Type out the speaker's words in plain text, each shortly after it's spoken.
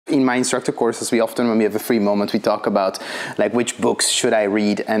In my instructor courses, we often, when we have a free moment, we talk about like which books should I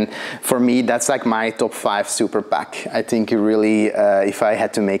read, and for me that's like my top 5 super pack. I think you really, if I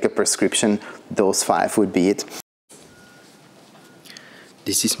had to make a prescription, those 5 would be it.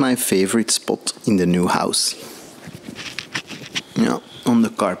 This is my favorite spot in the new house. Yeah, on the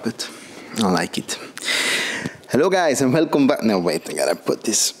carpet. I like it. Hello guys and welcome back. No wait, I gotta put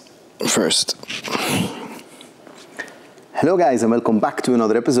this first. Hello guys and welcome back to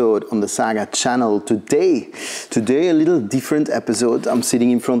another episode on the SAGA channel. Today a little different episode. I'm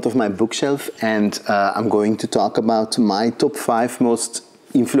sitting in front of my bookshelf and I'm going to talk about my top 5 most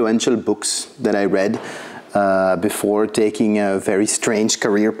influential books that I read before taking a very strange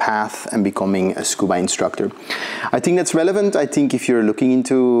career path and becoming a scuba instructor. I think that's relevant. I think if you're looking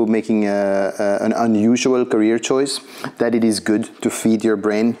into making an unusual career choice, that it is good to feed your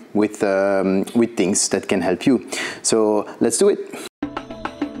brain with things that can help you. So let's do it.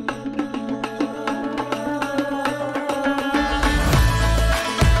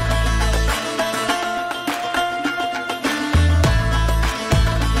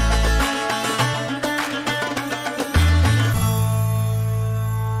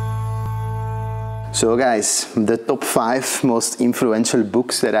 So guys, the top 5 most influential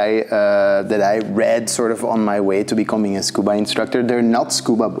books that I read sort of on my way to becoming a scuba instructor. They're not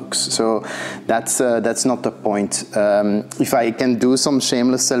scuba books, so that's not the point. If I can do some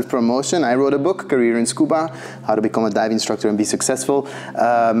shameless self-promotion, I wrote a book, Career in Scuba, How to Become a Dive Instructor and Be Successful.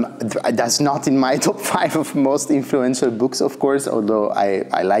 That's not in my top 5 of most influential books, of course, although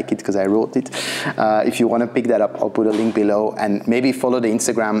I like it because I wrote it. If you want to pick that up, I'll put a link below, and maybe follow the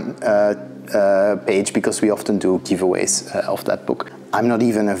Instagram page, because we often do giveaways of that book. I'm not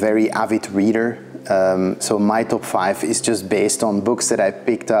even a very avid reader, so my top 5 is just based on books that I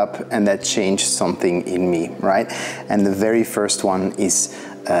picked up and that changed something in me, right? And the very first one is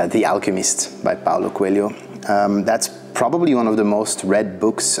The Alchemist by Paulo Coelho. That's probably one of the most read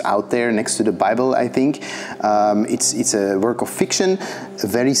books out there next to the Bible, I think. It's a work of fiction,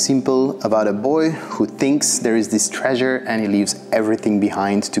 very simple, about a boy who thinks there is this treasure and he leaves everything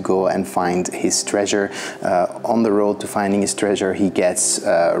behind to go and find his treasure. On the road to finding his treasure, he gets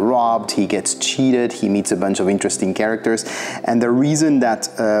robbed, he gets cheated, he meets a bunch of interesting characters. And the reason that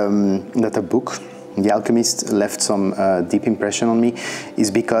the book, The Alchemist, left some deep impression on me is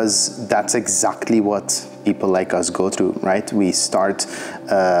because that's exactly what people like us go through, right? We start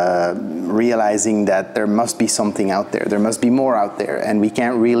realizing that there must be something out there, there must be more out there, and we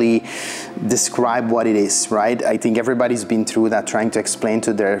can't really describe what it is, right? I think everybody's been through that, trying to explain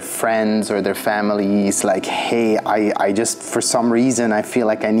to their friends or their families, like, hey, I just, for some reason, I feel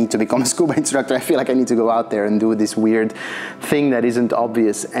like I need to become a scuba instructor, I feel like I need to go out there and do this weird thing that isn't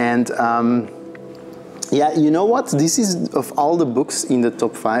obvious. And yeah, you know what? This is, of all the books in the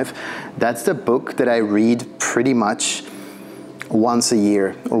top 5, that's the book that I read pretty much once a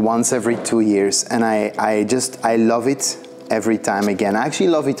year or once every 2 years. And I love it every time again. I actually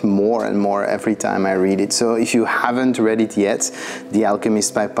love it more and more every time I read it. So if you haven't read it yet, The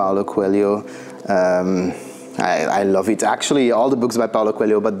Alchemist by Paulo Coelho, I love it. Actually, all the books by Paulo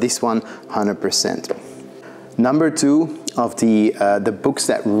Coelho, but this one, 100%. Number 2 of the books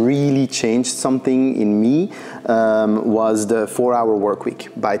that really changed something in me was the 4-Hour Workweek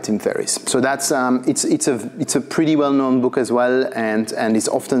by Tim Ferriss. So that's it's a pretty well-known book as well, and it's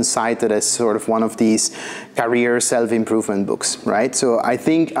often cited as sort of one of these career self-improvement books, right? So I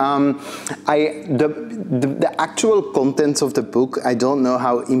think the actual contents of the book, I don't know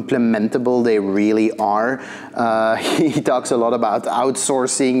how implementable they really are. He talks a lot about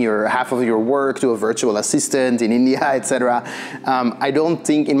outsourcing half of your work to a virtual assistant in India, etc. I don't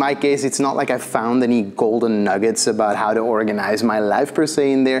think, in my case, it's not like I found any golden nuggets about how to organize my life per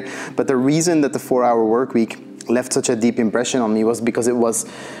se in there, but the reason that the 4-Hour Workweek left such a deep impression on me was because it was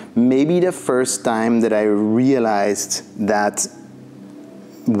maybe the first time that I realized that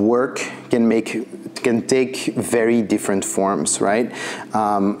work can take very different forms, right?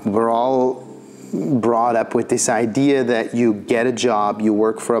 We're all brought up with this idea that you get a job, you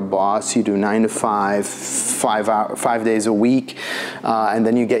work for a boss, you do 9 to 5, 5 days a week, and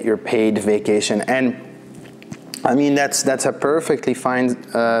then you get your paid vacation. And I mean, that's a perfectly fine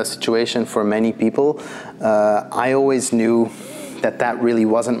situation for many people. I always knew that really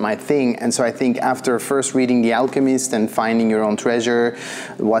wasn't my thing. And so I think after first reading The Alchemist and finding your own treasure,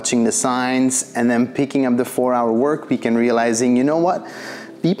 watching the signs, and then picking up the 4-Hour Workweek and realizing, you know what?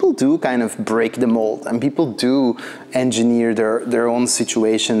 People do kind of break the mold, and people do engineer their own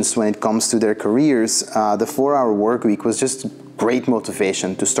situations when it comes to their careers. The 4-Hour Workweek was just great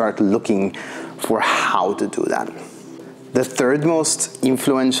motivation to start looking for how to do that. The third most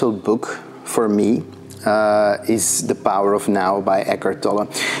influential book for me is The Power of Now by Eckhart Tolle.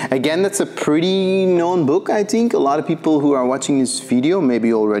 Again, that's a pretty known book, I think. A lot of people who are watching this video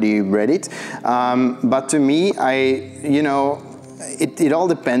maybe already read it. But to me, it all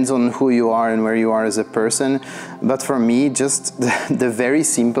depends on who you are and where you are as a person. But for me, just the very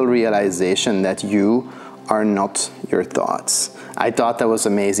simple realization that you are not your thoughts. I thought that was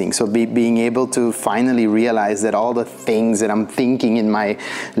amazing. So being able to finally realize that all the things that I'm thinking in my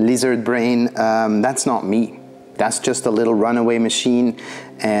lizard brain, that's not me. That's just a little runaway machine.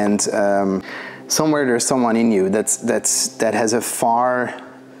 And somewhere there's someone in you that has a far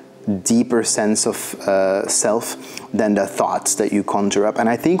deeper sense of self than the thoughts that you conjure up. And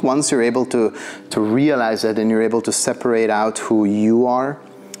I think once you're able to realize that, and you're able to separate out who you are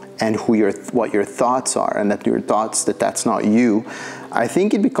and what your thoughts are, and that your thoughts, that's not you, I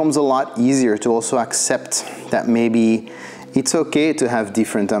think it becomes a lot easier to also accept that maybe it's okay to have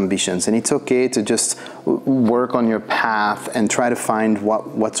different ambitions, and it's okay to just work on your path and try to find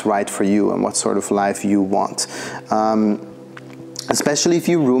what's right for you and what sort of life you want. Especially if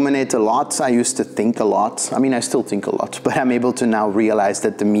you ruminate a lot. I used to think a lot. I mean, I still think a lot, but I'm able to now realize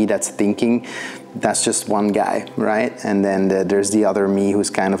that the me that's thinking, that's just one guy, right? And then there's the other me who's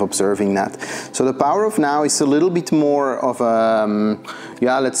kind of observing that. So The Power of Now is a little bit more of a,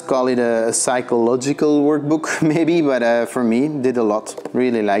 let's call it a psychological workbook maybe, but for me, did a lot.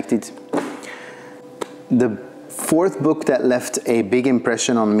 Really liked it. The fourth book that left a big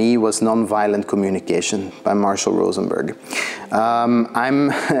impression on me was Nonviolent Communication by Marshall Rosenberg.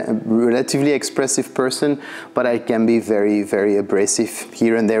 I'm a relatively expressive person, but I can be very, very abrasive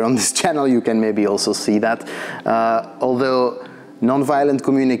here and there on this channel. You can maybe also see that. Although Nonviolent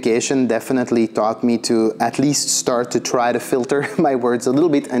Communication definitely taught me to at least start to try to filter my words a little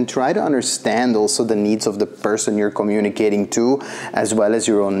bit and try to understand also the needs of the person you're communicating to, as well as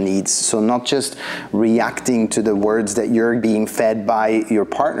your own needs. So not just reacting to the words that you're being fed by your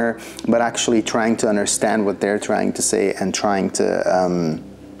partner, but actually trying to understand what they're trying to say and trying to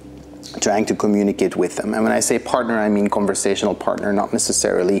communicate with them. And when I say partner, I mean conversational partner, not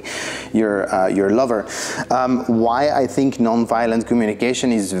necessarily your lover. Why I think nonviolent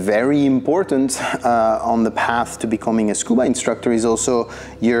communication is very important on the path to becoming a scuba instructor is also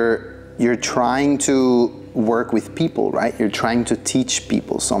you're trying to work with people, right? You're trying to teach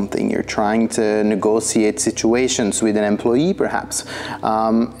people something. You're trying to negotiate situations with an employee, perhaps.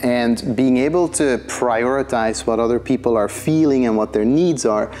 And being able to prioritize what other people are feeling and what their needs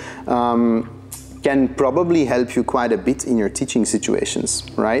are can probably help you quite a bit in your teaching situations,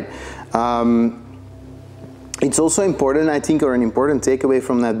 right? It's also important, I think, or an important takeaway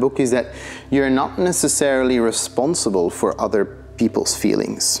from that book is that you're not necessarily responsible for other people's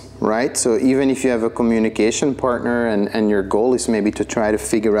feelings, right? So even if you have a communication partner and your goal is maybe to try to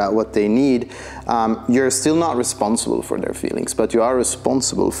figure out what they need, you're still not responsible for their feelings, but you are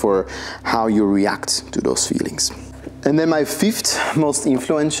responsible for how you react to those feelings. And then my fifth most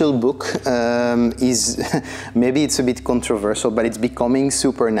influential book is, maybe it's a bit controversial, but it's Becoming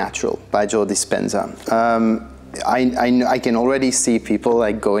Supernatural by Joe Dispenza. I can already see people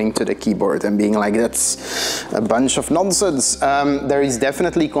like going to the keyboard and being like, that's a bunch of nonsense. There is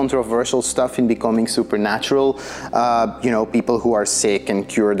definitely controversial stuff in Becoming Supernatural. People who are sick and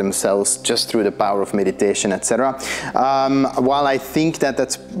cure themselves just through the power of meditation, etc. While I think that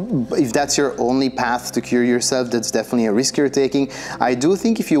if that's your only path to cure yourself, that's definitely a risk you're taking. I do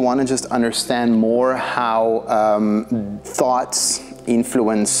think if you want to just understand more how thoughts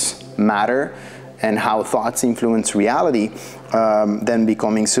influence matter, and how thoughts influence reality, then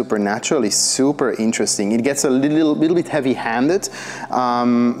Becoming Supernatural is super interesting. It gets a little bit heavy-handed,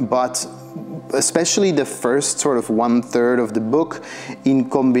 but especially the first sort of 1/3 of the book in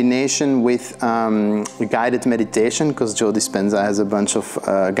combination with guided meditation, because Joe Dispenza has a bunch of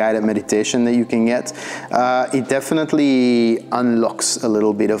guided meditation that you can get, it definitely unlocks a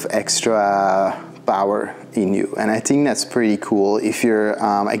little bit of extra power in you, and I think that's pretty cool. If you're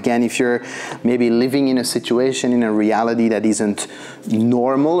again, if you're maybe living in a situation, in a reality that isn't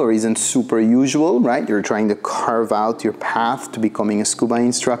normal or isn't super usual, right? You're trying to carve out your path to becoming a scuba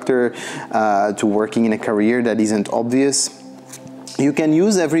instructor, to working in a career that isn't obvious. You can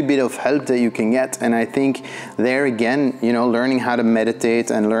use every bit of help that you can get, and I think there again, learning how to meditate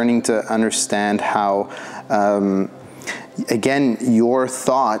and learning to understand how again, your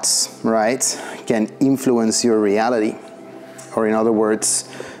thoughts, right, can influence your reality. Or in other words,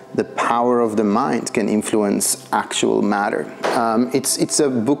 the power of the mind can influence actual matter. It's a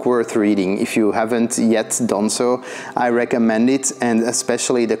book worth reading. If you haven't yet done so, I recommend it, and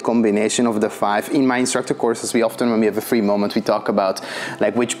especially the combination of the 5. In my instructor courses, we often, when we have a free moment, we talk about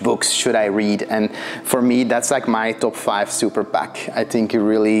like which books should I read, and for me that's like my top 5 super pack. I think you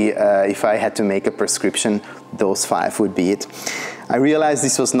really, if I had to make a prescription, those 5 would be it. I realized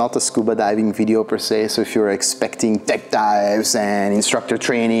this was not a scuba diving video per se, so if you're expecting tech dives and instructor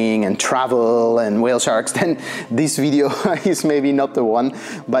training and travel and whale sharks, then this video is maybe not the one.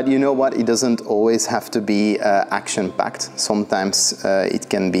 But you know what, it doesn't always have to be action-packed. Sometimes it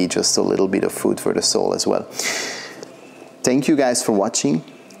can be just a little bit of food for the soul as well. Thank you guys for watching,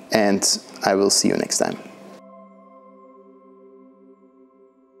 and I will see you next time.